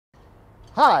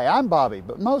Hi, I'm Bobby,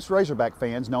 but most Razorback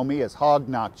fans know me as Hog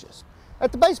Noxious.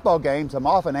 At the baseball games, I'm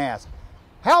often asked,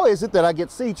 how is it that I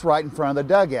get seats right in front of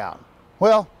the dugout?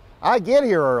 Well, I get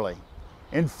here early.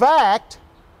 In fact,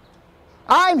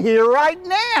 I'm here right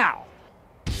now.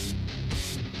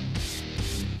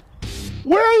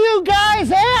 Where are you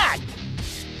guys at?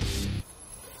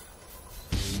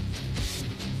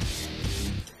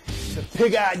 The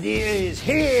Pig Idea is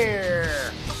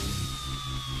here.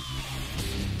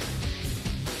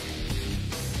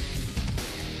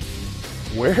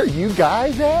 Where are you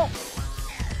guys at?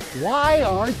 Why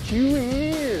aren't you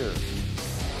here?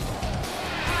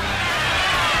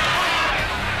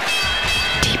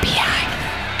 TPI.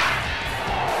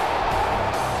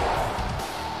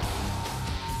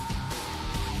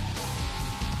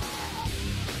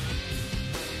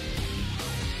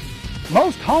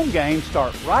 Most home games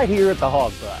start right here at the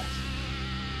Hog Bus.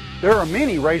 There are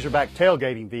many Razorback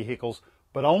tailgating vehicles,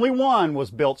 but only one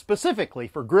was built specifically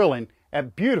for grilling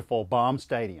at beautiful Baum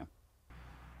Stadium.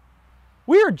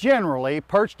 We are generally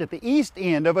perched at the east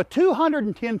end of a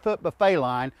 210-foot buffet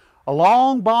line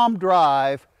along Baum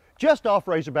Drive, just off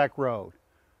Razorback Road.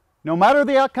 No matter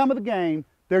the outcome of the game,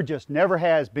 there just never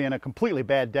has been a completely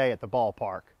bad day at the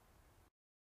ballpark.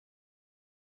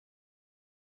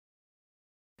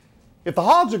 If the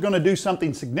Hogs are going to do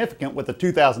something significant with the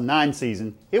 2009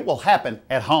 season, it will happen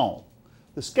at home.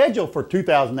 The schedule for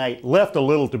 2008 left a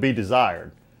little to be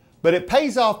desired, but it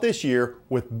pays off this year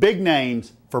with big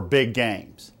names for big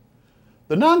games.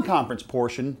 The non-conference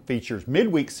portion features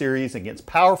midweek series against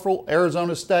powerful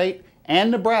Arizona State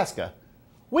and Nebraska,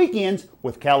 weekends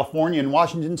with California and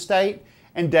Washington State,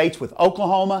 and dates with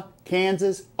Oklahoma,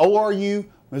 Kansas, ORU,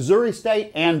 Missouri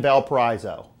State, and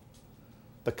Valparaiso.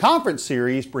 The conference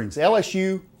series brings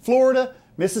LSU, Florida,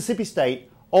 Mississippi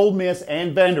State, Ole Miss,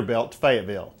 and Vanderbilt to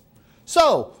Fayetteville.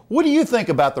 So, what do you think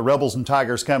about the Rebels and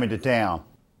Tigers coming to town?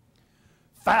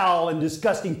 Foul and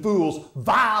disgusting fools,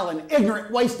 vile and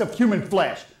ignorant waste of human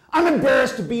flesh. I'm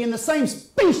embarrassed to be in the same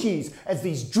species as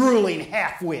these drooling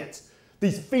half-wits.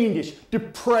 These fiendish,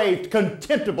 depraved,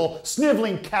 contemptible,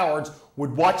 sniveling cowards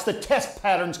would watch the test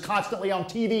patterns constantly on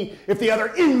TV if the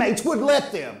other inmates would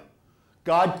let them.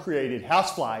 God created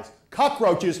houseflies,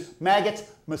 cockroaches, maggots,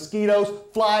 mosquitoes,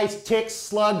 flies, ticks,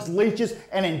 slugs, leeches,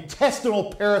 and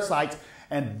intestinal parasites,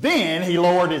 and then he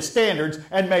lowered his standards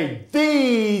and made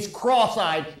these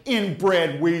cross-eyed,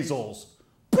 inbred weasels.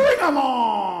 Bring them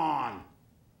on!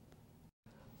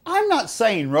 I'm not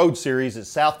saying road series at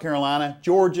South Carolina,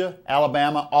 Georgia,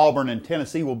 Alabama, Auburn, and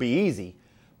Tennessee will be easy,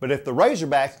 but if the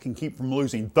Razorbacks can keep from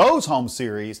losing those home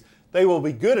series, they will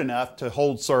be good enough to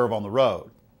hold serve on the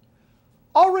road.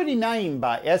 Already named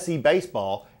by SE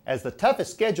Baseball as the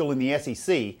toughest schedule in the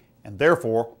SEC, and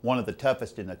therefore one of the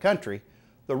toughest in the country,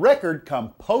 the record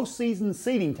come postseason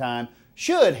seeding time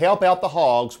should help out the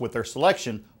Hogs with their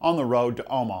selection on the road to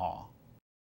Omaha.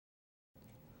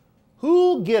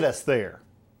 Who'll get us there?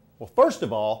 Well, first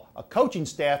of all, a coaching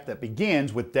staff that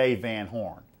begins with Dave Van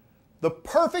Horn. The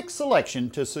perfect selection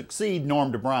to succeed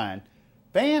Norm DeBryan,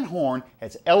 Van Horn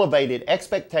has elevated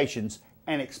expectations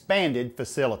and expanded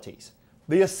facilities.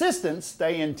 The assistants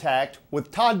stay intact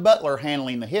with Todd Butler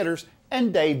handling the hitters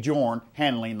and Dave Jorn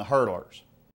handling the hurdlers.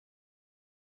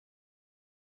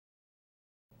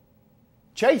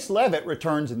 Chase Leavitt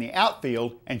returns in the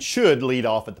outfield and should lead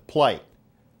off at the plate.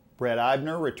 Brett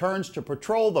Eibner returns to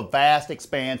patrol the vast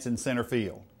expanse in center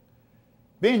field.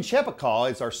 Ben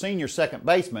Shepakaw is our senior second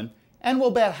baseman and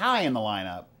will bat high in the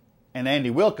lineup. And Andy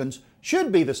Wilkins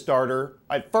should be the starter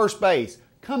at first base,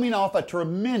 coming off a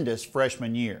tremendous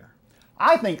freshman year.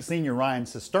 I think senior Ryan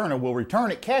Cisterna will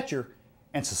return at catcher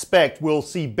and suspect we'll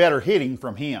see better hitting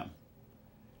from him.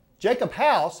 Jacob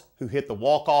House, who hit the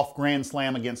walk-off grand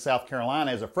slam against South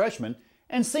Carolina as a freshman,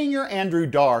 and senior Andrew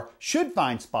Darr should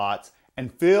find spots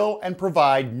and fill and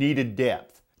provide needed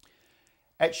depth.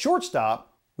 At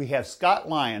shortstop, we have Scott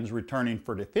Lyons returning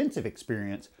for defensive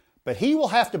experience, but he will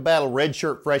have to battle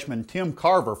redshirt freshman Tim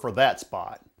Carver for that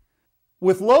spot.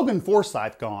 With Logan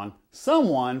Forsythe gone,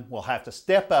 someone will have to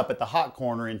step up at the hot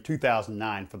corner in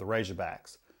 2009 for the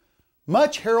Razorbacks.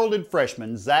 Much heralded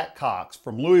freshman Zach Cox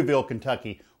from Louisville,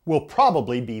 Kentucky will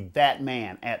probably be that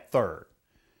man at third.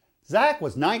 Zach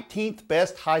was 19th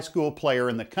best high school player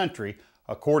in the country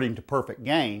according to Perfect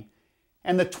Game,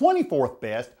 and the 24th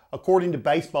best according to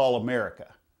Baseball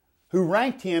America, who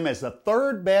ranked him as the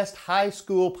third best high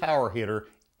school power hitter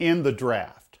in the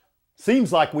draft.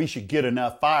 Seems like we should get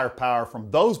enough firepower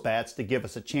from those bats to give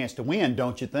us a chance to win,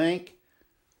 don't you think?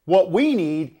 What we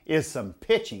need is some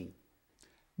pitching.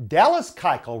 Dallas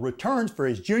Keuchel returns for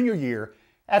his junior year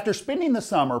after spending the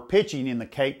summer pitching in the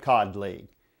Cape Cod League.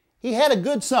 He had a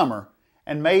good summer,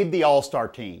 and made the All-Star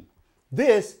team.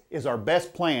 This is our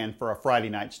best plan for a Friday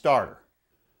night starter.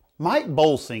 Mike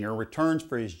Bolsinger returns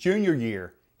for his junior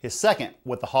year, his second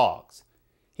with the Hogs.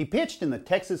 He pitched in the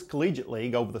Texas Collegiate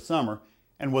League over the summer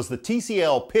and was the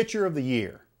TCL Pitcher of the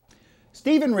Year.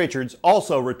 Steven Richards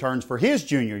also returns for his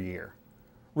junior year.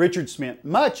 Richards spent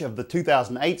much of the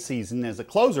 2008 season as a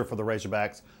closer for the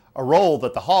Razorbacks, a role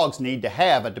that the Hogs need to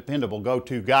have a dependable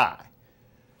go-to guy.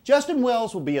 Justin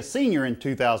Wells will be a senior in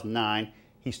 2009.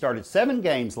 He started 7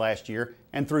 games last year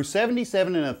and threw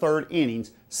 77 1/3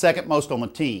 innings, second most on the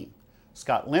team.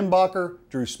 Scott Limbacher,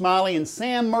 Drew Smiley, and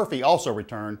Sam Murphy also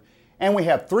returned, and we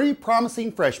have 3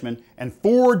 promising freshmen and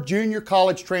 4 junior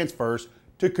college transfers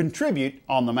to contribute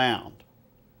on the mound.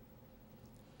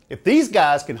 If these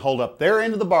guys can hold up their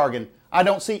end of the bargain, I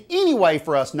don't see any way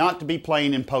for us not to be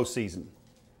playing in postseason.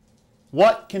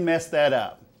 What can mess that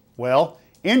up? Well,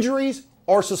 injuries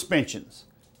or suspensions.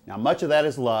 Now, much of that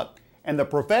is luck, and the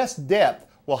professed depth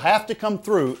will have to come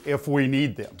through if we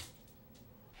need them.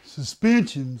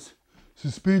 Suspensions?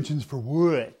 Suspensions for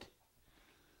what?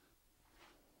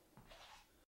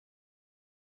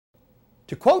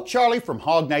 To quote Charlie from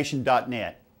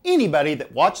HogNation.net, anybody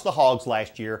that watched the Hogs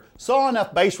last year saw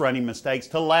enough base running mistakes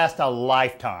to last a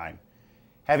lifetime.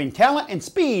 Having talent and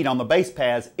speed on the base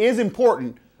paths is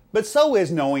important, but so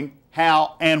is knowing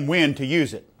how and when to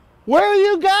use it. Where are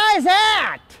you guys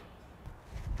at?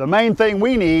 The main thing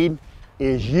we need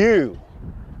is you.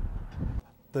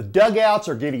 The dugouts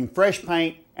are getting fresh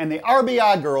paint, and the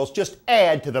RBI girls just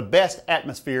add to the best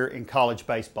atmosphere in college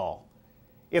baseball.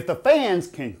 If the fans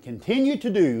can continue to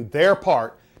do their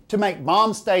part to make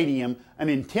Baum Stadium an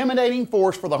intimidating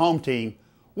force for the home team,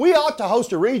 we ought to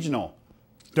host a regional.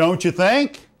 Don't you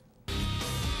think?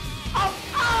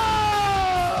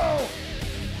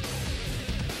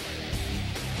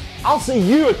 I'll see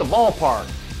you at the ballpark.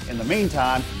 In the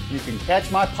meantime, you can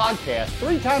catch my podcast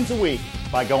 3 times a week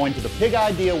by going to the Pig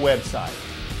Idea website.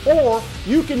 Or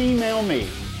you can email me,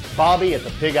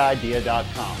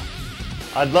 bobby@thepigidea.com.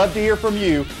 I'd love to hear from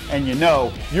you, and you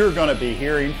know you're going to be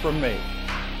hearing from me.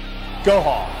 Go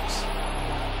Hogs!